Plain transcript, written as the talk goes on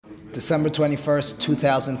December 21st,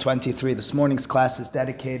 2023. This morning's class is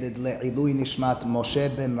dedicated Le'ilui Nishmat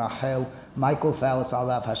Moshe ben Rachel, Michael Fallis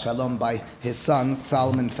Alav Hashalom, by his son,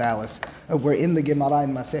 Solomon Fallis. We're in the Gemara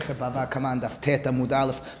in Masechet Bava Kama and Daf Tet Amud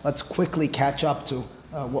Aleph. Let's quickly catch up to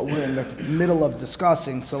what we're in the middle of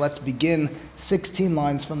discussing. So let's begin 16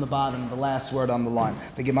 lines from the bottom, the last word on the line.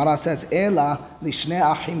 The Gemara says, Ela lishnei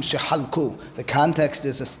achim shehalku. The context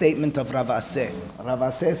is a statement of Rav Aseh. Rav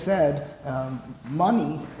Aseh said,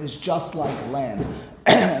 money is just like land.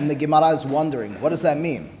 And the Gemara is wondering, what does that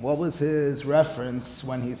mean? What was his reference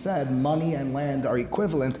when he said money and land are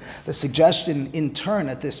equivalent? The suggestion in turn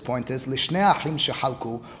at this point is lishnei achim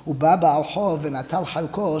shehalku uba ba'al chov v'natal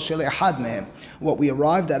halko shel echad mehem. What we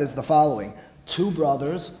arrived at is the following. Two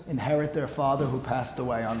brothers inherit their father who passed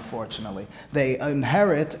away, unfortunately. They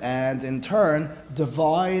inherit and in turn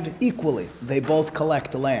divide equally. They both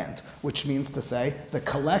collect land, which means to say the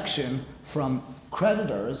collection from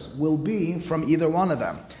creditors will be from either one of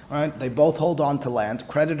them. Right? They both hold on to land.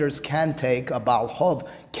 Creditors can take, a Baal Chov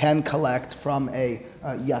can collect from a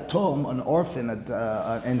yatom, an orphan,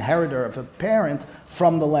 an inheritor of a parent,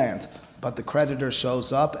 from the land. But the creditor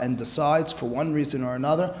shows up and decides, for one reason or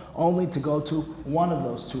another, only to go to one of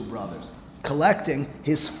those two brothers, collecting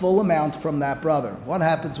his full amount from that brother. What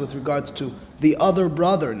happens with regards to the other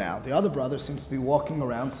brother now? The other brother seems to be walking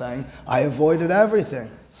around saying, I avoided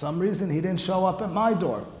everything. Some reason he didn't show up at my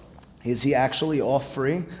door. Is he actually off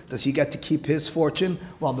free? Does he get to keep his fortune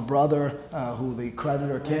while the brother who the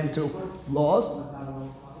creditor came to lost?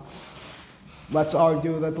 Let's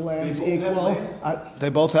argue that the land's equal. They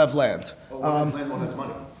both have land. One has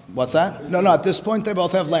money. What's that? No, at this point they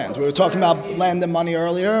both have land. We were talking about land and money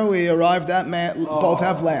earlier. We arrived at both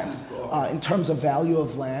have land. In terms of value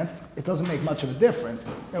of land, it doesn't make much of a difference.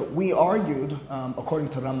 We argued, according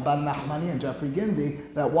to Ramban Nachmani and Jeffrey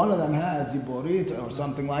Gindi, that one of them has Ziborit or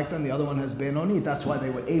something like that, and the other one has Benoni. That's why they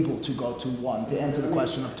were able to go to one, to answer the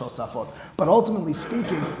question of Tosafot. But ultimately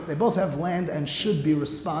speaking, they both have land and should be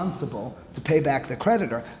responsible to pay back the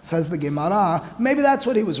creditor. Says the Gemara, maybe that's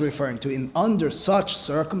what he was referring to. Under such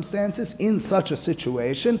circumstances, in such a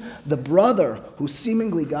situation, the brother who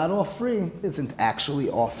seemingly got off free isn't actually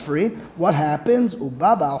off free. What happens? When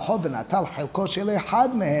the Baal Chov,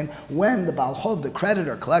 the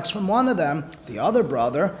creditor, collects from one of them, the other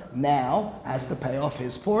brother now has to pay off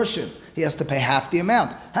his portion. He has to pay half the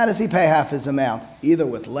amount. How does he pay half his amount? Either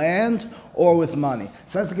with land or with money.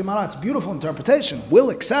 Says the Gemara, it's a beautiful interpretation.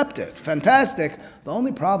 We'll accept it. Fantastic. The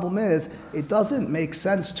only problem is, it doesn't make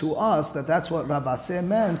sense to us that that's what Rav Aseh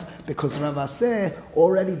meant, because Rav Aseh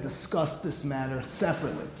already discussed this matter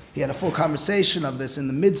separately. He had a full conversation of this in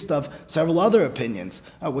the midst of several other opinions,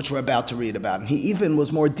 which we're about to read about. And he even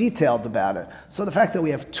was more detailed about it. So the fact that we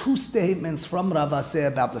have two statements from Rav Aseh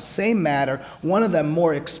about the same matter, one of them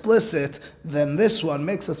more explicit than this one,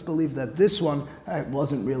 makes us believe that this one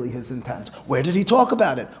wasn't really his intent. Where did he talk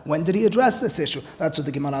about it? When did he address this issue? That's what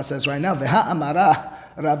the Gemara says right now. Veha amara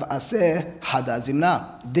Rav Aseh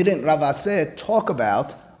hadazimna. Didn't Rav Aseh talk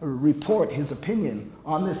about, or report his opinion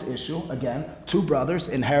on this issue? Again, two brothers,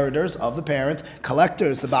 inheritors of the parent,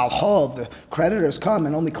 collectors, the Baal Chov, the creditors come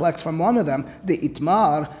and only collect from one of them. The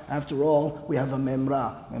Itmar, after all, we have a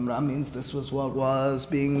Memra. Memra means this was what was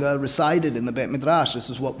being recited in the Beit Midrash. This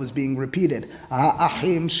is what was being repeated.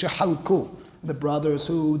 Ahim shehalku. The brothers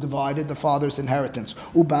who divided the father's inheritance.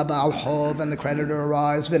 Uba ba'al chov, and the creditor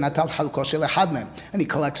arrives. V'natal halko shel echad mehem, and he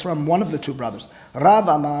collects from one of the two brothers. Rav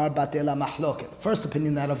amar batela mahloket. First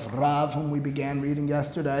opinion, that of Rav, whom we began reading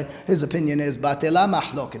yesterday. His opinion is batela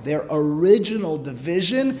mahloket. Their original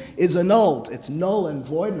division is annulled. It's null and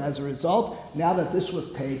void, and as a result, now that this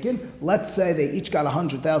was taken, let's say they each got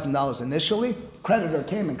 $100,000 initially. Creditor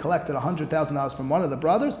came and collected $100,000 from one of the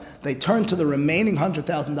brothers. They turn to the remaining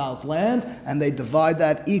 $100,000 land and they divide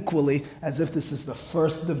that equally, as if this is the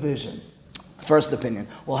first division. First opinion.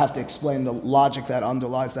 We'll have to explain the logic that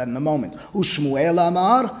underlies that in a moment. Ushmuel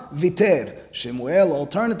amar viter. Shemuel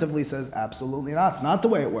alternatively says, absolutely not. It's not the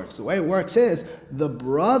way it works. The way it works is, the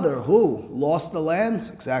brother who lost the land,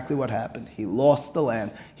 exactly what happened. He lost the land.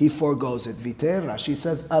 He forgoes it. Viter, Rashi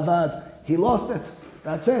says, avad. He lost it.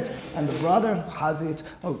 That's it. And the brother has it.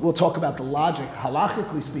 We'll talk about the logic,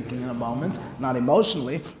 halachically speaking, in a moment, not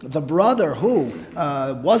emotionally. The brother who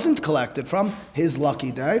wasn't collected from, his lucky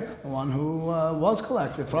day, the one who was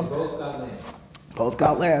collected from. Both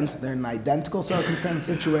got land. They're in an identical circumstance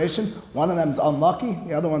situation. One of them's unlucky,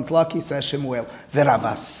 the other one's lucky, says Shemuel. V'Rav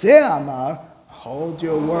Aseh amar, hold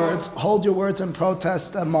your words and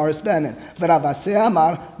protest Morris Bennett. V'Rav Aseh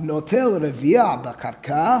amar, notel revia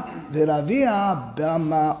b'karka, v'ravia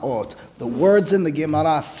b'ma'ot. The words in the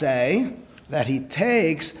Gemara say that he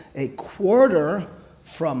takes a quarter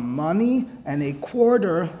from money and a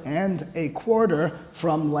quarter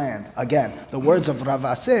from land. Again, the words of Rav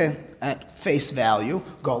Aseh at face value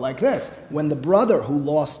go like this. When the brother who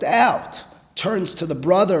lost out turns to the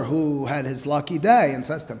brother who had his lucky day and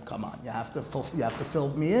says to him, come on, you have to fill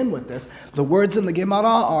me in with this. The words in the Gemara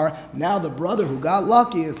are, now the brother who got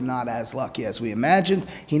lucky is not as lucky as we imagined.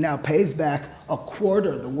 He now pays back a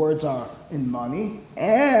quarter. The words are in money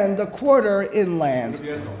and a quarter in land.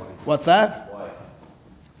 What's that?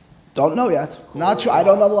 Don't know yet. Not sure. I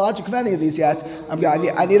don't know the logic of any of these yet.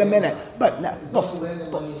 I need a minute. But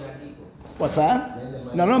what's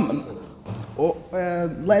that? No.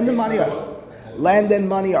 Land and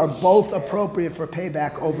money are both appropriate for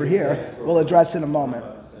payback over here. We'll address in a moment.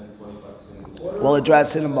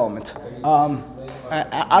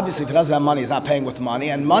 Obviously, if he doesn't have money, he's not paying with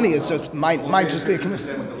money, and money is just, might just be a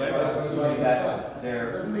commission.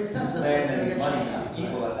 Doesn't make sense. Land and money is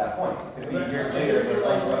equal at that point.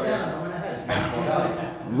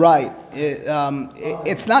 Right.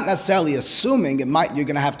 It's not necessarily assuming you're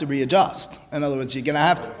going to have to readjust. In other words, you're going to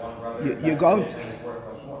have to. You're going to.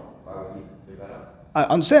 I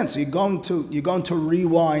understand. So you're going to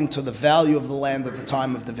rewind to the value of the land at the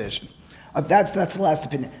time of division. That's the last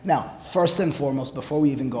opinion. Now, first and foremost, before we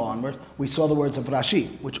even go onward, we saw the words of Rashi,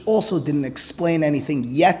 which also didn't explain anything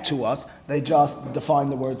yet to us. They just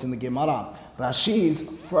defined the words in the Gemara. Rashi's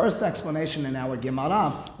first explanation in our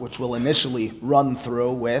Gemara, which we'll initially run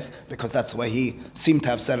through with, because that's the way he seemed to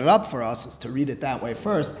have set it up for us, is to read it that way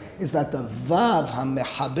first, is that the Vav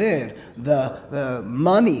HaMechaber, the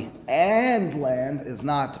money and land, is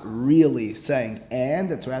not really saying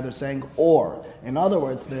and, it's rather saying or. In other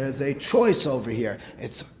words, there's a choice over here.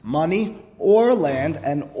 It's money or land,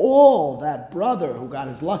 and all that brother who got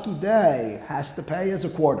his lucky day has to pay is a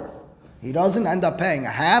quarter. He doesn't end up paying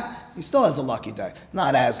a half. He still has a lucky day.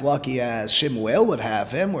 Not as lucky as Shemuel would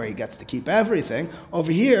have him, where he gets to keep everything.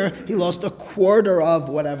 Over here, he lost a quarter of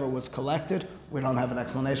whatever was collected. We don't have an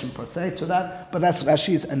explanation per se to that, but that's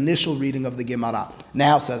Rashi's initial reading of the Gemara.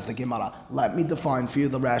 Now, says the Gemara, let me define for you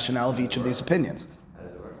the rationale of each of these opinions.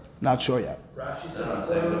 Not sure yet. Rashi says a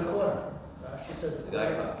quarter and a quarter. Rashi says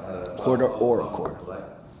a quarter or a quarter.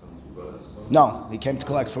 No, he came to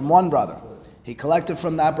collect from one brother. He collected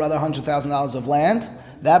from that brother $100,000 of land.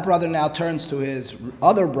 That brother now turns to his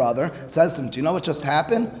other brother, says to him, do you know what just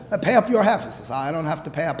happened? Pay up your half. He says, I don't have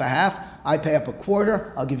to pay up a half. I pay up a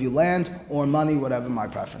quarter. I'll give you land or money, whatever my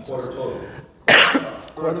preference is.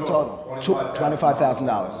 Quarter total.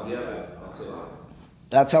 $25,000.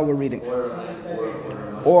 That's how we're reading.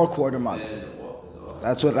 Or quarter money.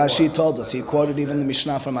 That's what Rashi told us. He quoted even the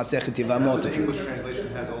Mishnah from Masechet Yevamot.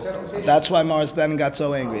 That's why Morris Ben got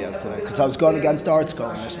so angry yesterday, because I was going against Art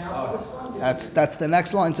scholars. That's the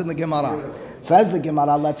next lines in the Gemara. Says the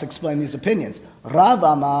Gemara, let's explain these opinions. Rav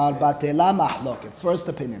Amar Batela Mahloket. First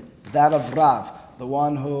opinion, that of Rav, the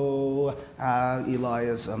one who Eli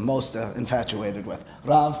is most infatuated with.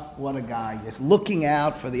 Rav, what a guy. You're looking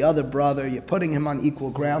out for the other brother. You're putting him on equal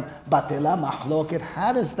ground. Batela Mahloket.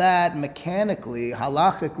 How does that mechanically,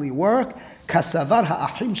 halachically work? Kasavar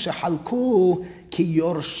ha'achim shehalku ki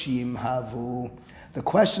yorshim havu. The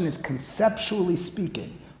question is, conceptually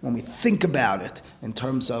speaking, when we think about it in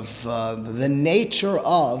terms of the nature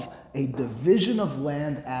of a division of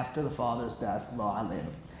land after the father's death, lo alim.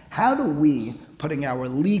 How do we, putting our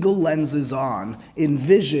legal lenses on,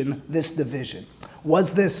 envision this division?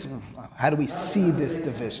 How do we see this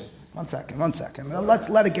division? One second.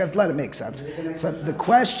 Let it make sense. So the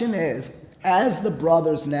question is, as the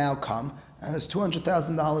brothers now come, and there's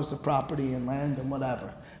 $200,000 of property and land and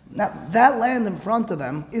whatever. Now, that land in front of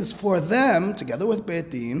them is for them, together with Beit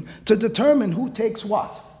Din, to determine who takes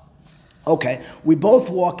what. Okay, we both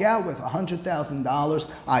walk out with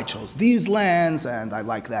 $100,000. I chose these lands, and I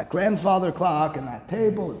like that grandfather clock and that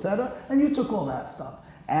table, etc. And you took all that stuff.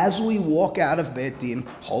 As we walk out of Beit Din,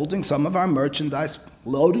 holding some of our merchandise,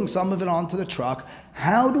 loading some of it onto the truck,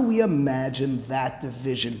 how do we imagine that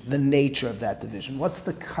division, the nature of that division? What's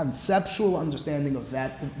the conceptual understanding of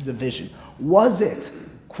that division? Was it,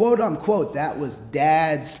 quote unquote, that was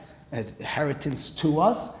Dad's inheritance to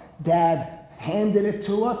us? Dad handed it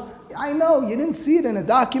to us? I know, you didn't see it in a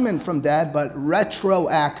document from Dad, but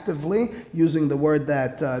retroactively, using the word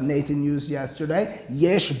that Nathan used yesterday,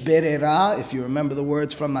 yesh berera, if you remember the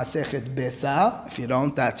words from Masechet Besa, if you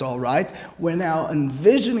don't, that's all right. We're now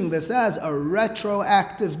envisioning this as a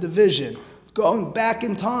retroactive division. Going back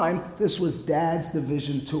in time, this was Dad's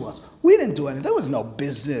division to us. We didn't do anything. There was no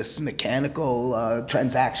business, mechanical,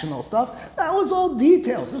 transactional stuff. That was all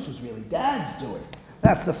details. This was really Dad's doing.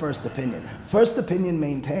 That's the first opinion. First opinion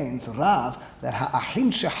maintains, Rav, that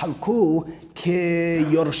ha'achim shehalku ke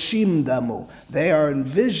yorshim damu. They are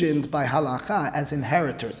envisioned by halacha as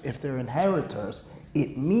inheritors. If they're inheritors,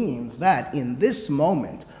 it means that in this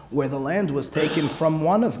moment where the land was taken from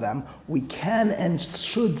one of them, we can and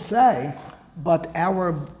should say, but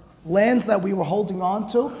our lands that we were holding on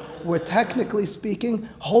to, we're technically speaking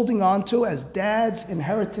holding on to as dad's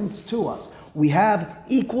inheritance to us. We have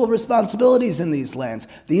equal responsibilities in these lands.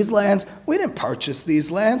 These lands, we didn't purchase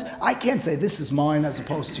these lands. I can't say this is mine as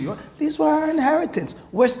opposed to yours. These were our inheritance.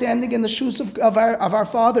 We're standing in the shoes of our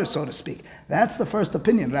father, so to speak. That's the first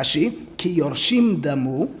opinion. Rashi, ki yorshim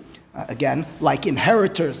damu. Again, like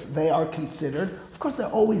inheritors, they are considered. Of course, they're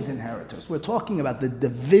always inheritors. We're talking about the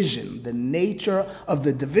division, the nature of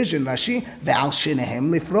the division. Rashi, ve'al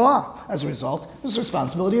shenehem lifroa. As a result, it's the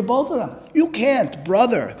responsibility of both of them. You can't,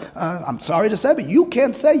 brother, I'm sorry to say, but you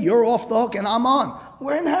can't say you're off the hook and I'm on.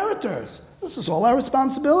 We're inheritors. This is all our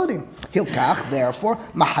responsibility. Hilkach, therefore,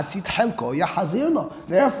 mahatzit helko yahazirno.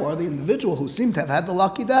 Therefore, the individual who seemed to have had the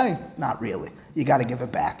lucky day, not really. You got to give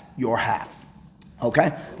it back, your half.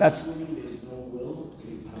 Okay? That's...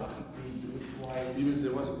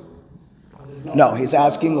 No, he's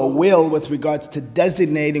asking a will with regards to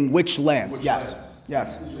designating which lands. Yes.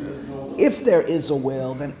 If there is a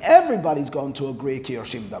will, then everybody's going to agree ki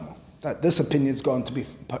yorshim damu. That this opinion is going to be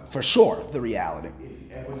for sure the reality.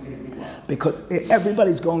 Because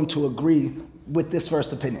everybody's going to agree with this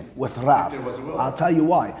first opinion, with Rav. I'll tell you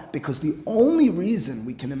why. Because the only reason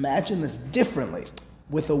we can imagine this differently,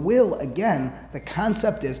 with a will, again, the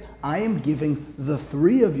concept is, I am giving the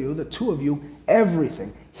three of you, the two of you,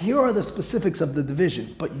 everything. Here are the specifics of the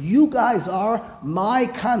division, but you guys are my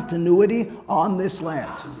continuity on this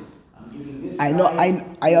land. I'm giving this I know, guy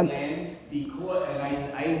land because, and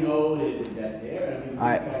I know there's a debt there, and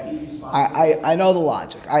I'm giving this guy his responsibility. I know the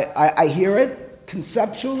logic. I hear it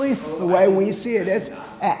conceptually, the way we see it is,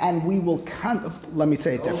 and we will, let me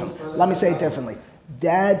say it differently.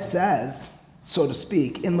 Dad says, so to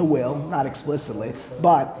speak, in the will, not explicitly,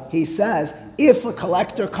 but he says, if a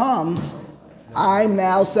collector comes, I'm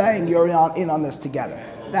now saying you're in on this together.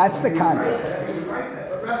 That's the concept.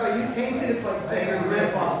 But Rabbi, you tainted it by saying your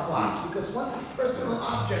grandfather clock, because once it's personal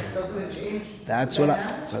objects, doesn't it change? That's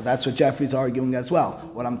what Jeffrey's arguing as well.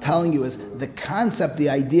 What I'm telling you is the concept, the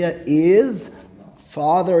idea is,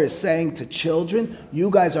 father is saying to children, you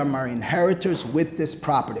guys are my inheritors with this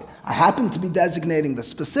property. I happen to be designating the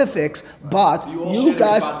specifics, but you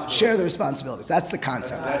guys share the responsibilities. That's the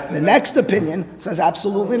concept. The next opinion says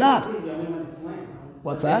absolutely not.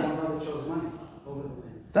 What's that?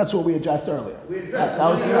 That's what we addressed earlier. That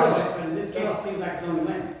was the answer. In this case, it seems like it's only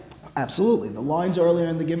land. Absolutely. The lines earlier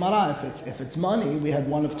in the Gemara, if it's money, we had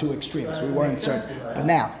one of two extremes. We weren't certain. But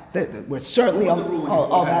now, we're certainly on...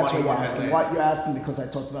 Oh, that's what you're asking. What you're asking because I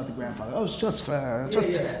talked about the grandfather. Oh, it's just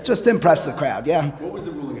to impress the crowd, yeah? What was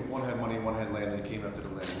the ruling if one had money and one had land and it came after the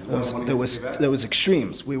land? There was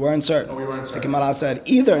extremes. We weren't certain. The Gemara said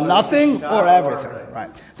either nothing or everything. Right.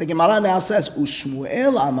 The Gemara now says,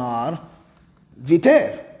 Ushmuel Amar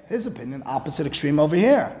Viter. His opinion, opposite extreme over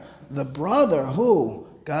here. The brother who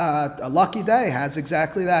got a lucky day has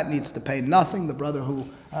exactly that, needs to pay nothing. The brother who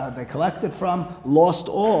they collected from lost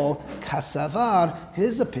all. Kasavar,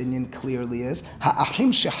 his opinion clearly is,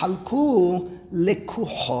 Ha'achim shehalku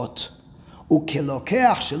lekuchot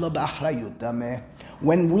ukelokeach shelo b'achrayut dameh.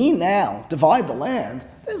 When we now divide the land,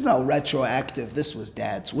 there's no retroactive, this was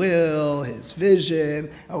Dad's will, his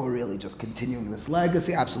vision, we're really just continuing this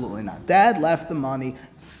legacy. Absolutely not. Dad left the money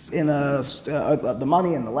the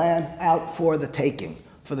money and the land out for the taking,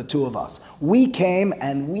 for the two of us. We came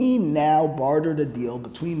and we now bartered a deal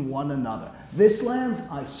between one another. This land,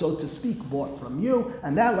 I, so to speak, bought from you,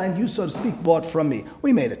 and that land, you, so to speak, bought from me.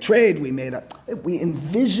 We made a trade, we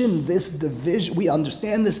envision this division, we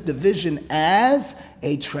understand this division as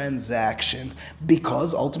a transaction,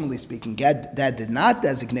 because ultimately speaking, Dad did not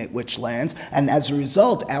designate which lands, and as a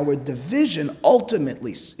result, our division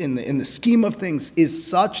ultimately, in the scheme of things, is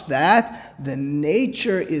such that the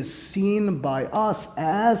nature is seen by us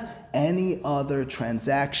as any other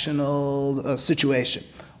transactional situation.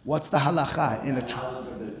 What's the halacha in a knowledge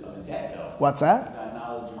of the debt, though. What's that? About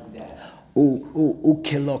knowledge of the debt.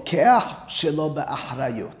 Ukelokeach shelo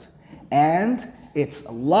be'achrayut. And it's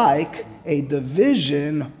like a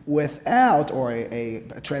division without, or a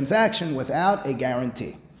transaction without a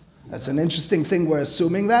guarantee. That's an interesting thing. We're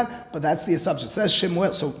assuming that, but that's the assumption. It says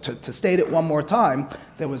Shemuel. So to state it one more time,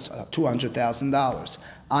 there was $200,000.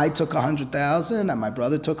 I took $100,000, and my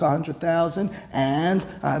brother took $100,000, and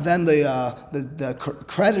then the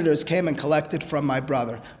creditors came and collected from my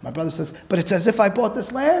brother. My brother says, "But it's as if I bought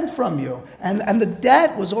this land from you, and the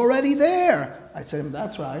debt was already there." I said,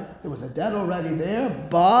 "That's right. There was a debt already there,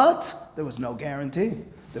 but there was no guarantee."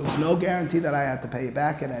 There was no guarantee that I had to pay you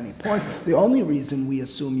back at any point. The only reason we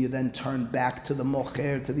assume you then turn back to the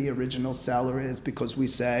mocher, to the original seller, is because we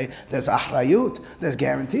say there's achrayut, there's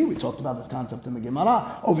guarantee. We talked about this concept in the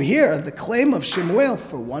Gemara. Over here, the claim of Shemuel,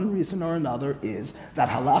 for one reason or another, is that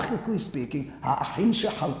halachically speaking, ha'achim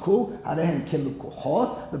shehalku harehem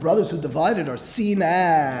kilukuchot, the brothers who divided are seen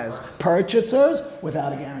as purchasers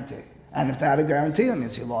without a guarantee. And if they had a guarantee, that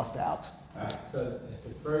means you lost out. Alright, so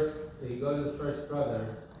if you go to the first brother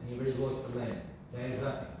and he already lost the land, that is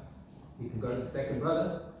nothing. You can go to the second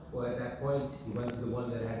brother, or at that point you went to the one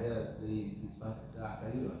that had the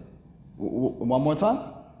achrayut on it. One more time?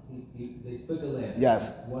 They split the land.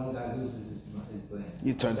 Yes. One guy loses his land.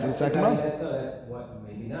 You turn to the second brother? That's what,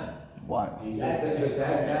 maybe not. Why? Because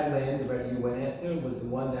that land, the brother you went after, was the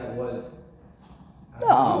one that was...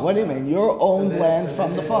 No, what do you mean? Your owned land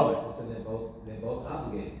from the father. So they're both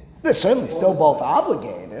obligated. They're certainly still both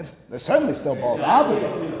obligated.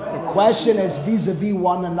 The question is vis-a-vis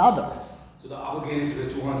one another. So they're obligated to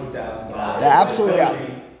the $200,000. They're absolutely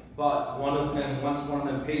But once one of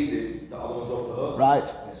them pays it, the other one's off the hook. Right.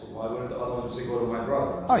 Okay, so why wouldn't the other one just say go to my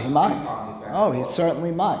brother? Oh, he might. Oh, he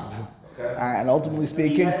certainly might. Okay. And ultimately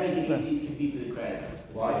speaking, You gotta make it easy to compete for the credit.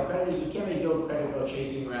 Why? Creditors, you can't make your credit while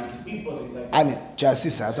chasing around people, things like that. I mean,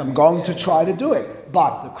 Jesse says, I'm going to try to do it.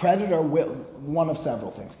 But the creditor will, one of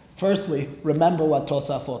several things. Firstly, remember what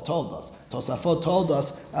Tosafot told us. Tosafot told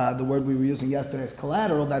us, the word we were using yesterday is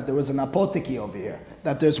collateral, that there was an apoteki over here.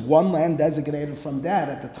 That there's one land designated from dad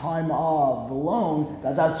at the time of the loan,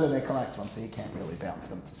 that's where they collect from, so you can't really bounce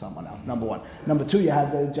them to someone else, number one. Number two, you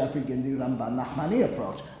have the Jeffrey Gindi Ramban Nachmani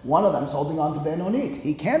approach. One of them's holding on to Benonit.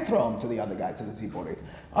 He can't throw him to the other guy, to the Ziborit.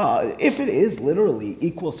 If it is literally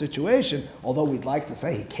equal situation, although we'd like to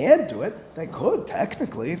say he can't do it, they could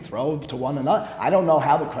technically throw to one another. I don't know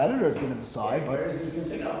how the creditor is going to decide, but... Creditors is going to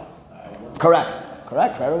say no. Correct.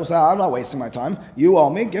 Creditor will say, I'm not wasting my time. You owe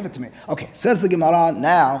me, give it to me. Okay, says the Gemara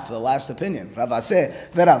now for the last opinion.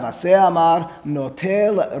 Ravaseh amar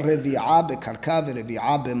notel revi'ah bekarka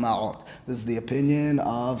ve'revi'ah b'ma'ot. This is the opinion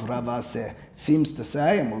of Ravaseh. It seems to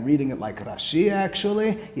say, and we're reading it like Rashi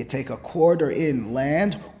actually, you take a quarter in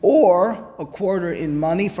land or a quarter in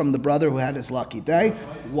money from the brother who had his lucky day.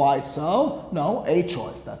 Why so? No, a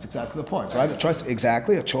choice. That's exactly the point, right? A choice,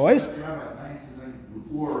 exactly, a choice.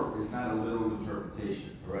 Or is not a literal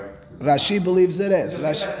interpretation, correct? Rashi believes it is.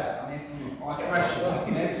 Rashi.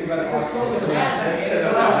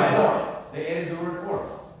 They added the word or.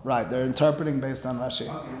 Right, they're interpreting based on Rashi.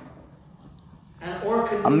 And or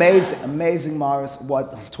could be Amazing, Morris,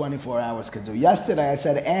 what 24 hours could do. Yesterday I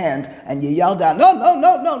said and you yelled out,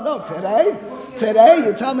 no. Today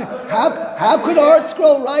you tell me, how could Art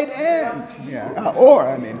Scroll write and? Yeah, all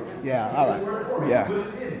right. Yeah,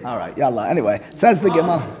 all right, yalla. Anyway, says the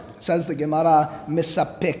Gemara,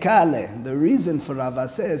 misapekale. The reason for Rava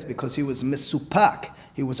says because he was misupak.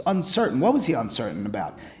 He was uncertain. What was he uncertain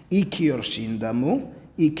about? Iki yorshin damu,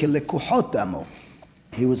 iki lekuchot damu.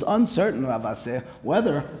 He was uncertain, Rava said,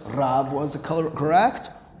 whether Rav was correct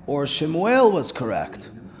or Shemuel was correct.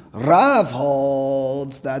 Rav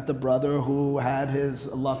holds that the brother who had his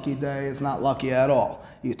lucky day is not lucky at all.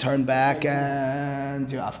 You turn back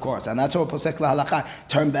and, of course, and that's what Posek LaHalakha,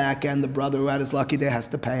 turn back and the brother who had his lucky day has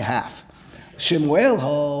to pay half. Shemuel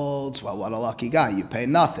holds, well, what a lucky guy, you pay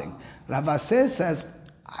nothing. Rav Aseh says,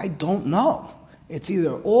 I don't know. It's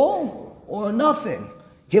either all or nothing.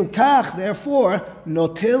 Hilkach, therefore,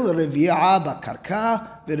 notil revi'ah bakarka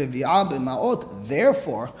v'revi'ah b'ma'ot.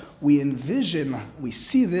 Therefore, we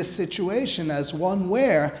see this situation as one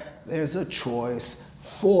where there's a choice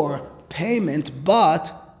for payment,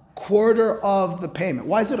 but quarter of the payment.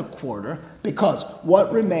 Why is it a quarter? Because what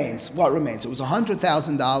remains? It was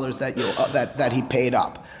 $100,000 that he paid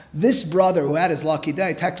up. This brother who had his lucky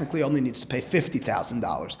day technically only needs to pay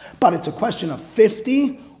 $50,000. But it's a question of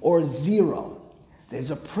 50 or 0. There's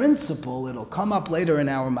a principle, it'll come up later in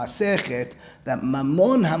our Masechet, that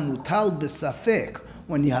mamon hamutal b'safek,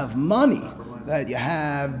 when you have money that you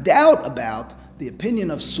have doubt about, the opinion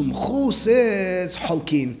of Sumchus is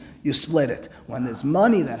holkin, you split it. When there's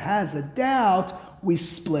money that has a doubt, we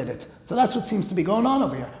split it. So that's what seems to be going on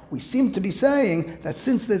over here. We seem to be saying that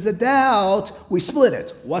since there's a doubt, we split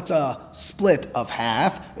it. What's a split of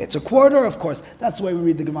half? It's a quarter, of course. That's the way we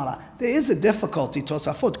read the Gemara. There is a difficulty.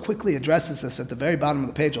 Tosafot quickly addresses this at the very bottom of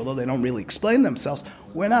the page, although they don't really explain themselves.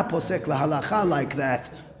 We're not posek lahalacha like that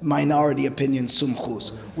minority opinion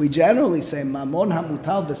sumchus. We generally say mamon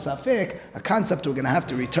hamutal besafek, a concept we're going to have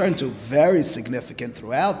to return to, very significant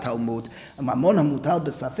throughout Talmud. Mamon hamutal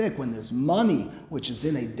besafek, when there's money which is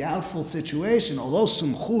in a doubtful situation, although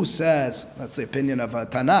sumchus says, that's the opinion of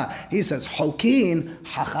Tana, he says holkin,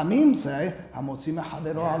 hachamim say, hamotzi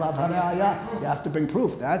mechavero alav hareaya. You have to bring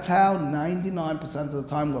proof. That's how 99% of the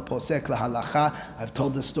time we're posek lahalacha. I've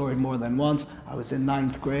told this story more than once. I was in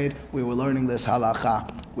 9th grade. We were learning this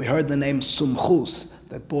halacha. We heard the name Sumchus.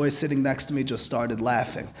 That boy sitting next to me just started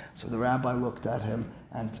laughing. So the rabbi looked at him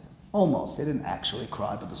and he didn't actually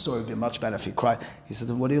cry, but the story would be much better if he cried. He said,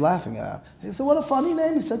 what are you laughing at? He said, what a funny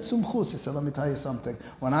name. He said, Sumchus. He said, let me tell you something.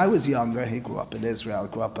 When I was younger, he grew up in Israel,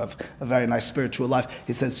 grew up of a very nice spiritual life.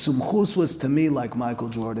 He said, Sumchus was to me like Michael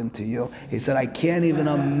Jordan to you. He said, I can't even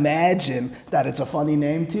imagine that it's a funny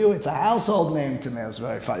name to you. It's a household name to me. It was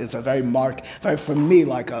very funny. It's a very for me,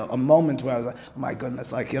 like a moment where I was like, oh my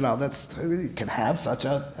goodness, like, you can have such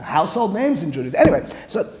a household names in Judaism. Anyway,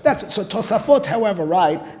 so Tosafot, however,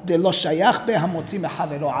 right,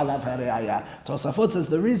 Tosafot says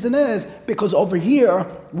the reason is because over here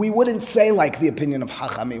we wouldn't say like the opinion of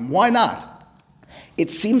Chachamim. Why not?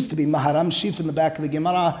 It seems to be Maharam Shif in the back of the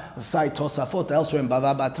Gemara, cite Tosafot elsewhere in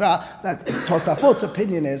Bava Batra, that Tosafot's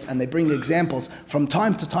opinion is, and they bring examples, from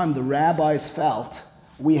time to time the rabbis felt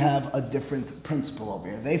we have a different principle over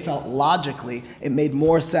here. They felt logically it made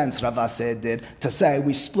more sense, Rav Aseh did, to say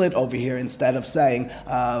we split over here instead of saying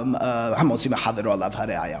why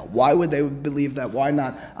would they believe that? Why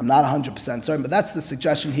not? I'm not 100% certain, but that's the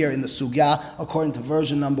suggestion here in the Sugya, according to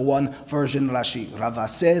version number 1, version Rashi. Rav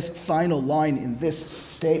Aseh's final line in this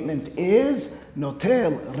statement is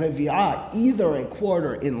Notel Revi'ah, either a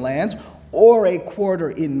quarter in land or a quarter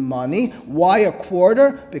in money. Why a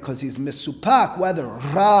quarter? Because he's misupak, whether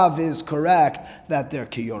Rav is correct that they're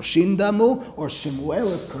kiyorshin damu, or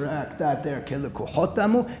Shemuel is correct that they're kilekuchot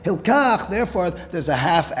damu. Hilkach, therefore, there's a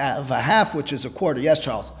half of a half, which is a quarter. Yes,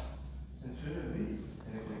 Charles? And should it be, in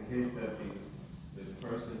the case that the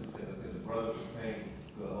person, let's say the brother was paying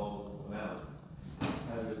the whole amount,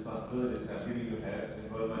 has responsibilities, have given you half, and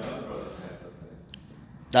what my other brother half, let's say?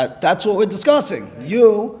 That's what we're discussing.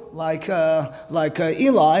 You, like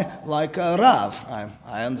Eli, like Rav.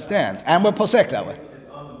 I understand. And we're posek that way. It's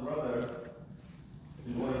on the brother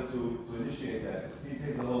in order to initiate that. If he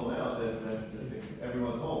pays the whole amount, then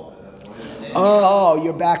everyone's home at that point. Oh,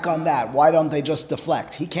 you're back on that. Why don't they just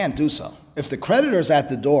deflect? He can't do so. If the creditor's at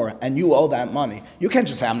the door and you owe that money, you can't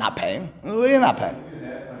just say, I'm not paying. You're not paying.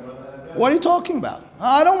 What are you talking about?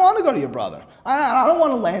 I don't want to go to your brother. I don't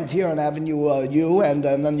want to land here on Avenue U and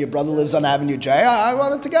then your brother lives on Avenue J. I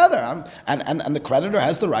want it together. And the creditor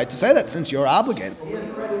has the right to say that since you're obligated.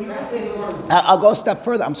 I'll go a step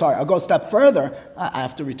further. I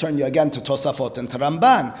have to return you again to Tosafot and to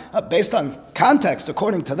Ramban. Based on context,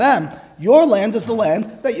 according to them, your land is the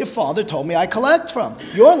land that your father told me I collect from.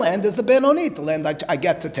 Your land is the Benonit, the land I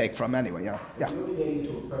get to take from anyway. Yeah. You're relating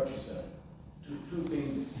to a purchaser. Two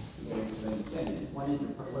things to understand it. One is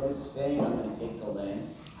what is saying I'm going to take the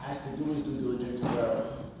land has to do with due diligence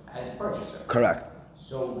as a purchaser. Correct.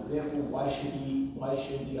 So therefore, why should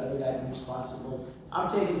the other guy be responsible? I'm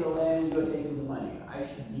taking the land, you're taking the money. I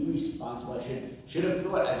should be responsible. I should have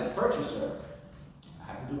thought as a purchaser,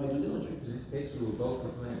 I have to do my due diligence. In this case, we will both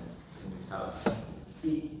complain in this house.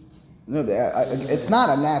 No, it's not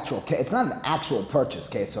a natural case. It's not an actual purchase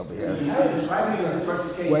case over here. You're describing it as a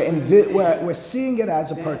purchase case. We're seeing it as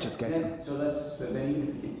a purchase case. Then even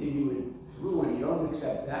if you continue it through and you don't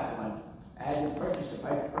accept that one, as a purchase, if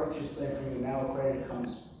I purchase land from you, now a creditor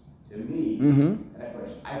comes to me, and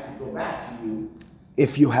I could go back to you.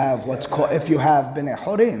 If you have b'nei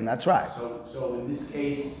horin, that's right. So in this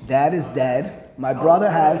case, Dad is dead. My brother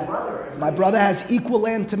has equal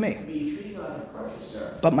land to me. be treated like a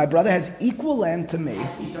purchaser. But my brother has equal land to me. There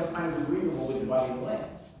has to be some kind of agreement with dividing the land.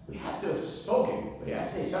 We have to have spoken. We have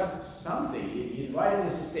to say something. You're dividing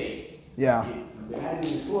this estate. Yeah. We're not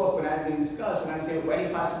even talk. We're not even discuss. We're not saying any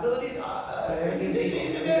possibilities.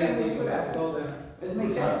 Doesn't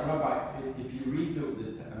make sense. Rabbi, if you read if you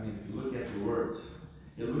look at the words,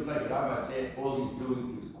 it looks like Rabbi said all he's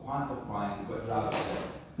doing is quantifying what Rabbi said.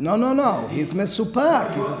 No. He's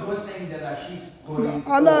mesupak. You're saying that Rashi's putting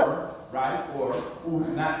I'm not. right? Or,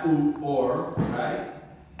 right?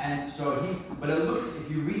 And so but it looks, if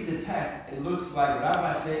you read the text, it looks like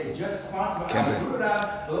Rabbi said, it just quantified, I drew it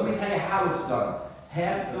out, but let me tell you how it's done.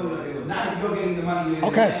 Half the, not that you're getting the money.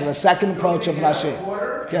 Okay, so the second approach of Rashi.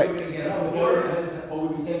 Okay. Or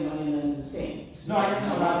we can take money and then it's the same. No,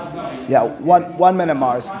 no. Yeah, 1 minute,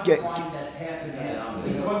 Mars. That's half and half.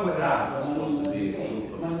 It's going with Rab.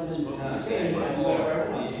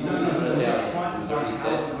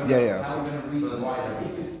 Yeah.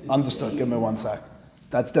 Understood. Give me 1 sec.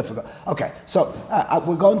 That's difficult. Okay, so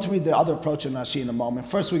we're going to read the other approach in Rashi in a moment.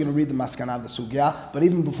 First, we're going to read the Maskana of the Sugya, but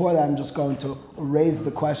even before that, I'm just going to raise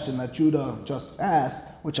the question that Judah just asked,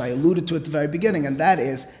 which I alluded to at the very beginning, and that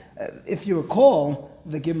is, if you recall,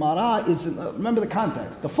 the Gemara is, remember the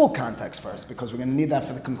context, the full context first, because we're going to need that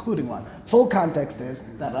for the concluding one. Full context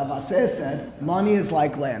is that Rav Aseh said, money is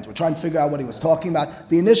like land. We're trying to figure out what he was talking about.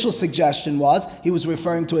 The initial suggestion was he was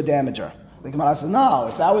referring to a damager. The Gemara says, no,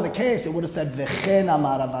 if that were the case, it would have said, V'chen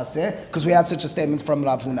amar Rav Aseh, because we had such a statement from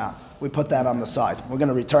Rav Huna. We put that on the side. We're going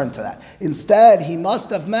to return to that. Instead, he must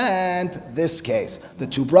have meant this case. The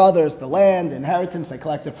two brothers, the land, inheritance, they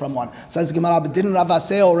collected from one. Says the Gemara, but didn't Rav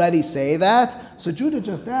Aseh already say that? So Judah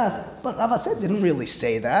just asked, but Rav Aseh didn't really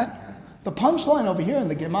say that. The punchline over here in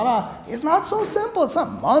the Gemara is not so simple. It's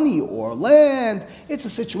not money or land. It's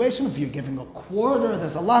a situation of you're giving a quarter.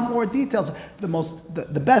 There's a lot more details.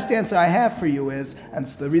 The best answer I have for you is, and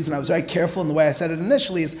it's the reason I was very careful in the way I said it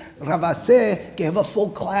initially, is Rav Aseh gave a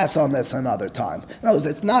full class on this another time. In other words,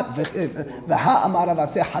 it's not V'ha amar Rav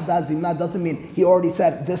Aseh hada zimna doesn't mean he already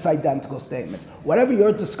said this identical statement. Whatever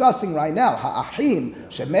you're discussing right now, ha'achim,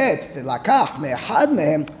 shemet, v'lakach, me'echad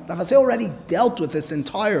mehem, Rav Aseh already dealt with this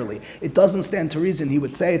entirely. It doesn't stand to reason he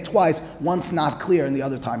would say it twice, once not clear and the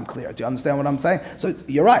other time clear. Do you understand what I'm saying? So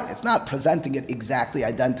you're right, it's not presenting it exactly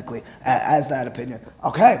identically as that opinion.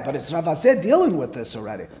 Okay, but it's Rav Aseh dealing with this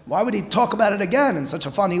already. Why would he talk about it again in such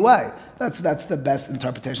a funny way? That's the best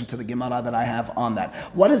interpretation to the Gemara that I have on that.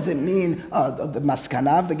 What does it mean, the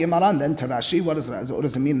maskana of the Gemara, and then to Rashi, what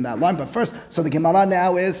does it mean in that line? But first, so the Gemara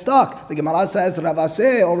now is stuck. The Gemara says, Rav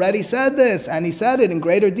Aseh already said this, and he said it in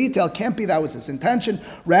greater detail. Can't be that was his intention.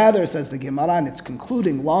 Rather, says the Gemara in its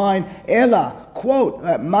concluding line, Ela, quote,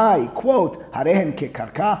 my, quote, Harehen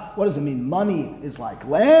kekarka. What does it mean? Money is like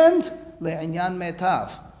land, le'inyan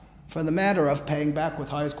metav. For the matter of paying back with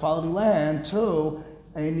highest quality land to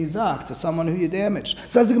a nizak, to someone who you damaged.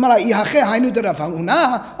 Says the Gemara,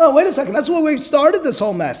 oh, wait a second, that's where we started this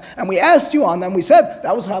whole mess. And we asked you on them, we said,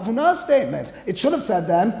 that was Rav Huna's statement. It should have said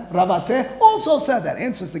then, Rav Aseh also said that.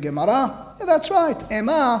 Answers the Gemara, yeah, that's right.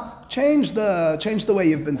 Ema, change the way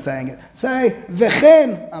you've been saying it. Say,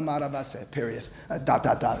 V'chen amar Rav Aseh, period. Right,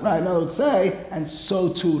 in other words, say, and so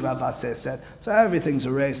too Rav Aseh said. So everything's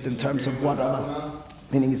erased in terms of what Rav,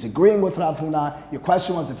 meaning he's agreeing with Rav Huna. Your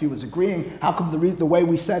question was if he was agreeing, how come the way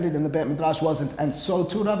we said it in the Beit Midrash wasn't, and so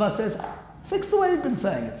too Rav Aseh says? Fix the way you've been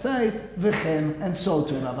saying it. Say, V'chen, and so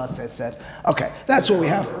too Rav Aseh said. Okay, that's what we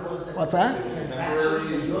have. What's that?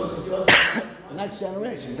 Next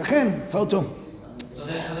generation. V'chen, so too. So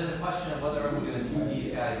there's a question of whether we're going to view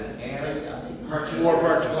these guys as heirs, purchase,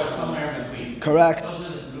 or somewhere in between. Correct.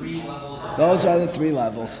 Those are the 3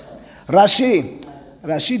 levels. Rashi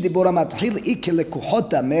Dibura Mathil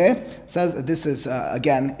Ikilekuhota Me says this is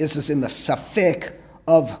again, this is in the Safek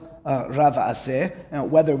of Rav Aseh. Now,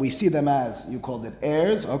 whether we see them as, you called it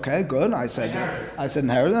heirs, okay, good. I said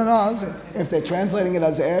inheritance. No, if they're translating it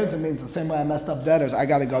as heirs, it means the same way I messed up debtors. I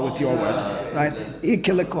got to go with your words, right?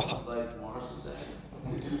 Ikilekuhota.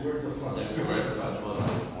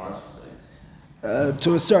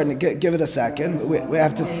 To a certain, give it a second. We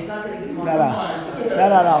have to.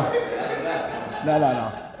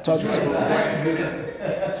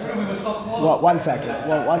 No. One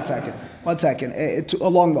second.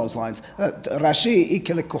 Along those lines. Rashi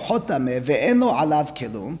ikilekuhota me ve'eno alav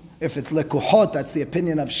kilum. If it's lekuhot, that's the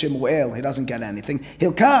opinion of Shemuel. He doesn't get anything.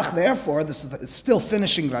 Hilkach, therefore, this is still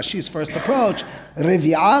finishing Rashi's first approach.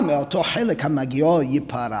 Revi'ah me'oto chelik hamagio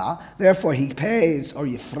yipara. Therefore, he pays, or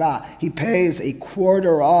yifra, he pays a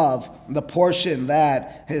quarter of the portion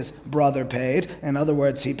that his brother paid. In other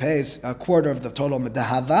words, he pays a quarter of the total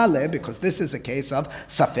medahavale, because this is a case of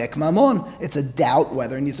safek mamon. It's a doubt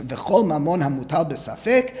whether it needs v'chol mamon hamutal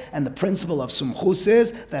b'safek, and the principle of sumchus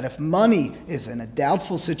is that if money is in a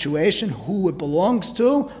doubtful situation, who it belongs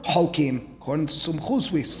to, holkim. According to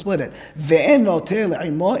Sumchus, we split it.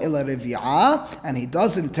 And he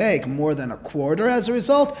doesn't take more than a quarter as a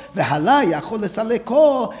result. And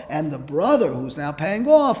the brother who's now paying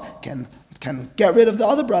off can can get rid of the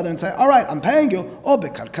other brother and say, all right, I'm paying you, or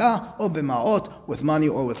bekarka, or b'ma'ot, with money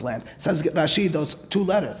or with land. Says Rashi, those two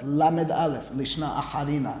letters, lamed aleph, lishna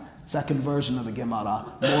aharina, second version of the Gemara,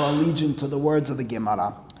 more allegiant to the words of the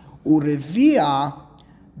Gemara. Urevia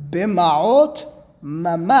b'ma'ot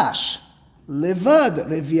mamash, levad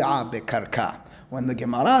revia bekarka. When the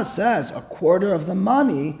Gemara says a quarter of the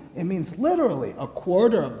money, it means literally a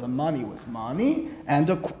quarter of the money with money and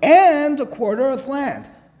a quarter with land.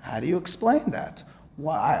 How do you explain that?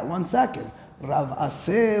 Why? 1 second. Rav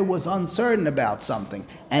Aseh was uncertain about something,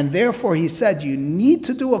 and therefore he said, you need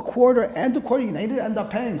to do a quarter and a quarter. You need to end up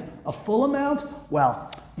paying a full amount?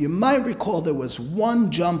 Well, you might recall there was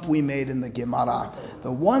one jump we made in the Gemara.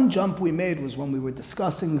 The one jump we made was when we were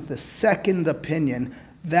discussing the second opinion,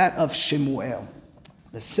 that of Shemuel.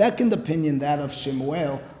 The second opinion, that of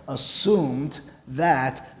Shemuel, assumed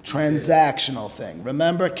that transactional thing.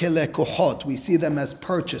 Remember, kilekuhot, we see them as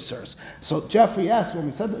purchasers. So Jeffrey asked, when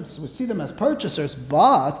we said this, we see them as purchasers,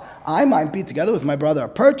 but I might be together with my brother a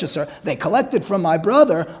purchaser. They collected from my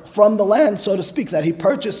brother from the land, so to speak, that he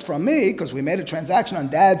purchased from me, because we made a transaction on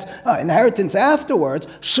dad's inheritance afterwards.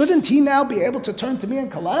 Shouldn't he now be able to turn to me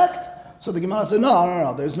and collect? So the Gemara said,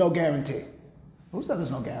 no, there's no guarantee. Who said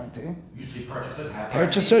there's no guarantee? Usually purchasers have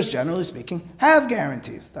Purchasers, generally speaking, have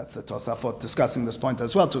guarantees. That's the Tosafot discussing this point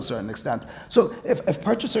as well to a certain extent. So if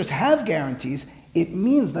purchasers have guarantees, it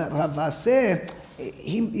means that Rav Aseh,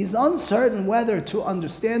 he's uncertain whether to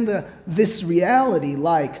understand this reality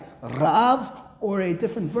like Rav or a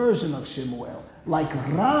different version of Shemuel. Like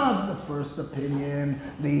Rav, the first opinion,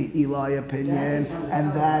 the Eli opinion,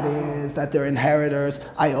 and that is that they're inheritors.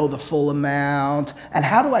 I owe the full amount. And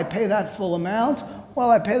how do I pay that full amount? Well,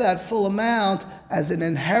 I pay that full amount as an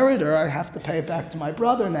inheritor. I have to pay it back to my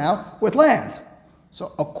brother now with land.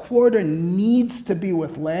 So a quarter needs to be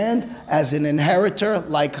with land as an inheritor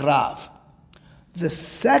like Rav. The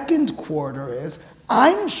second quarter is,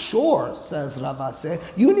 I'm sure, says Rav Aseh,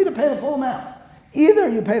 you need to pay the full amount. Either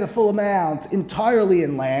you pay the full amount entirely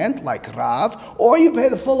in land, like Rav, or you pay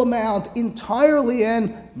the full amount entirely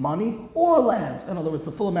in money or land. In other words,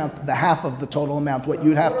 the full amount, the half of the total amount, what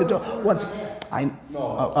you'd have to do.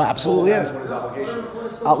 Absolutely is.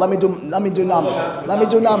 Let me do numbers. And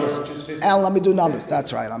let me do numbers.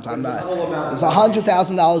 That's right. I'm talking about. It's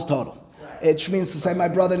 $100,000 total. It means to say my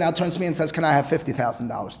brother now turns to me and says, can I have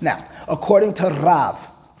 $50,000? Now, according to Rav,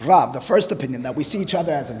 the first opinion, that we see each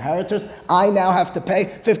other as inheritors, I now have to pay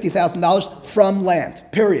 $50,000 from land,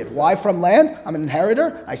 period. Why from land? I'm an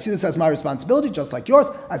inheritor. I see this as my responsibility, just like yours.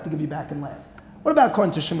 I have to give you back in land. What about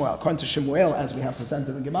according to Shemuel? According to Shemuel, as we have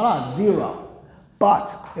presented in Gemara, 0.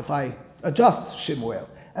 But if I adjust Shemuel,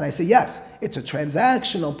 and I say, yes, it's a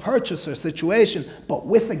transactional purchaser situation, but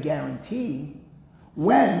with a guarantee,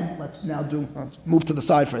 let's move to the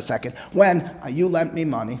side for a second, when you lent me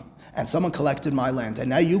money, and someone collected my land, and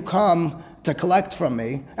now you come to collect from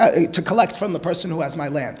me, to collect from the person who has my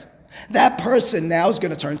land. That person now is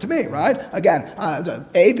going to turn to me, right? Again,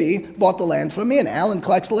 AB bought the land from me, and Alan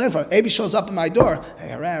collects the land from me. AB shows up at my door.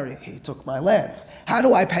 Hey, Harari, he took my land. How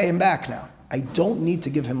do I pay him back now? I don't need to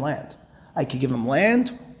give him land. I could give him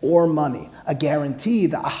land or money. A guarantee,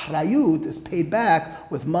 the ahrayut, is paid back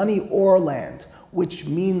with money or land. Which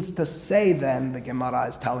means to say then, the Gemara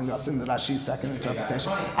is telling us in the Rashi's second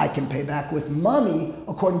interpretation, I can pay back with money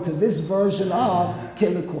according to this version of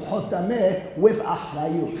Kelekuhot Dameh with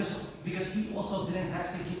Ahrayut. Because he also didn't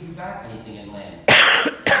have to give you back anything in land.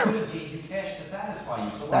 He would have gave you cash to satisfy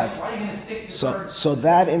you. So why are you going to stick to So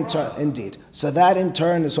that in turn, indeed. So that in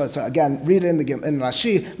turn is what, so again, read it in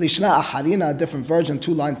Rashi, Lishna Aharina, a different version,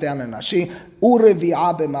 2 lines down in Rashi,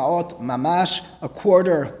 Urevi'a b'ma'ot mamash, a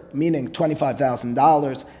quarter, meaning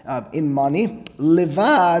 $25,000 in money,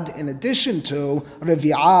 Levad, in addition to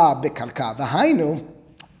Revi'a b'karka, v'hainu,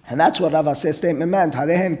 and that's what Rav Aseh's statement meant,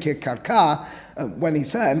 Harehen kekarka, when he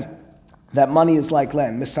said that money is like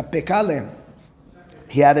land, Misapekale.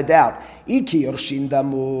 He had a doubt. Iki yorshin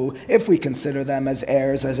damu, if we consider them as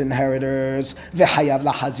heirs, as inheritors, v'hayav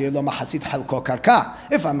lahazir lo mahasit halko karka.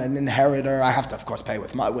 If I'm an inheritor, I have to, of course, pay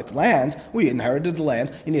with land. We inherited the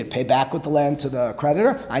land. You need to pay back with the land to the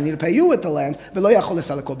creditor. I need to pay you with the land. V'lo yachol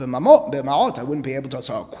lesaleko b'ma'ot. I wouldn't be able to.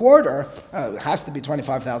 So a quarter has to be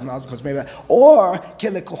 $25,000 because maybe that. Or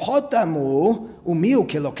kelekuhot damu.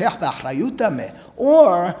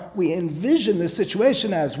 Or we envision this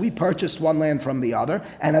situation as we purchased one land from the other,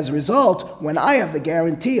 and as a result, when I have the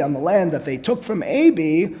guarantee on the land that they took from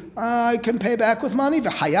AB, I can pay back with money.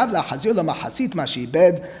 Therefore,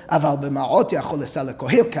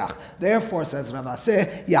 says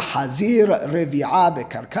Ravase, Yahazir revi'ah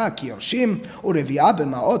bekarka ki yorshim, urevi'ah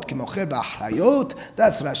b'ma'ot ki mocher b'achrayot.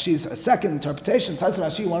 That's Rashi's second interpretation. Says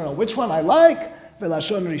Rashi, you want to know which one I like?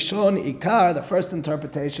 Velashon Rishon Ikar, the first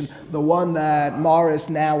interpretation, the one that Morris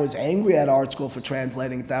now is angry at Art School for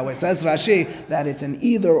translating it that way. Says Rashi that it's an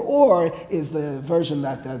either or is the version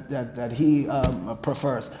that he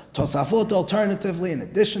prefers. Tosafot, alternatively, in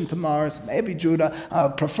addition to Morris, maybe Judah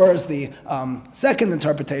prefers the second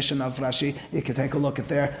interpretation of Rashi. You can take a look at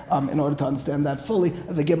there in order to understand that fully.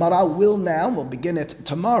 The Gemara we'll begin it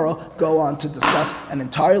tomorrow, go on to discuss an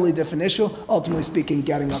entirely different issue, ultimately speaking,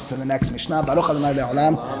 getting us to the next Mishnah. Baruch Adonai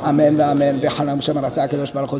Le'olam. Amen ve'amen. B'chanam Shem Araseh HaKadosh Baruch Hu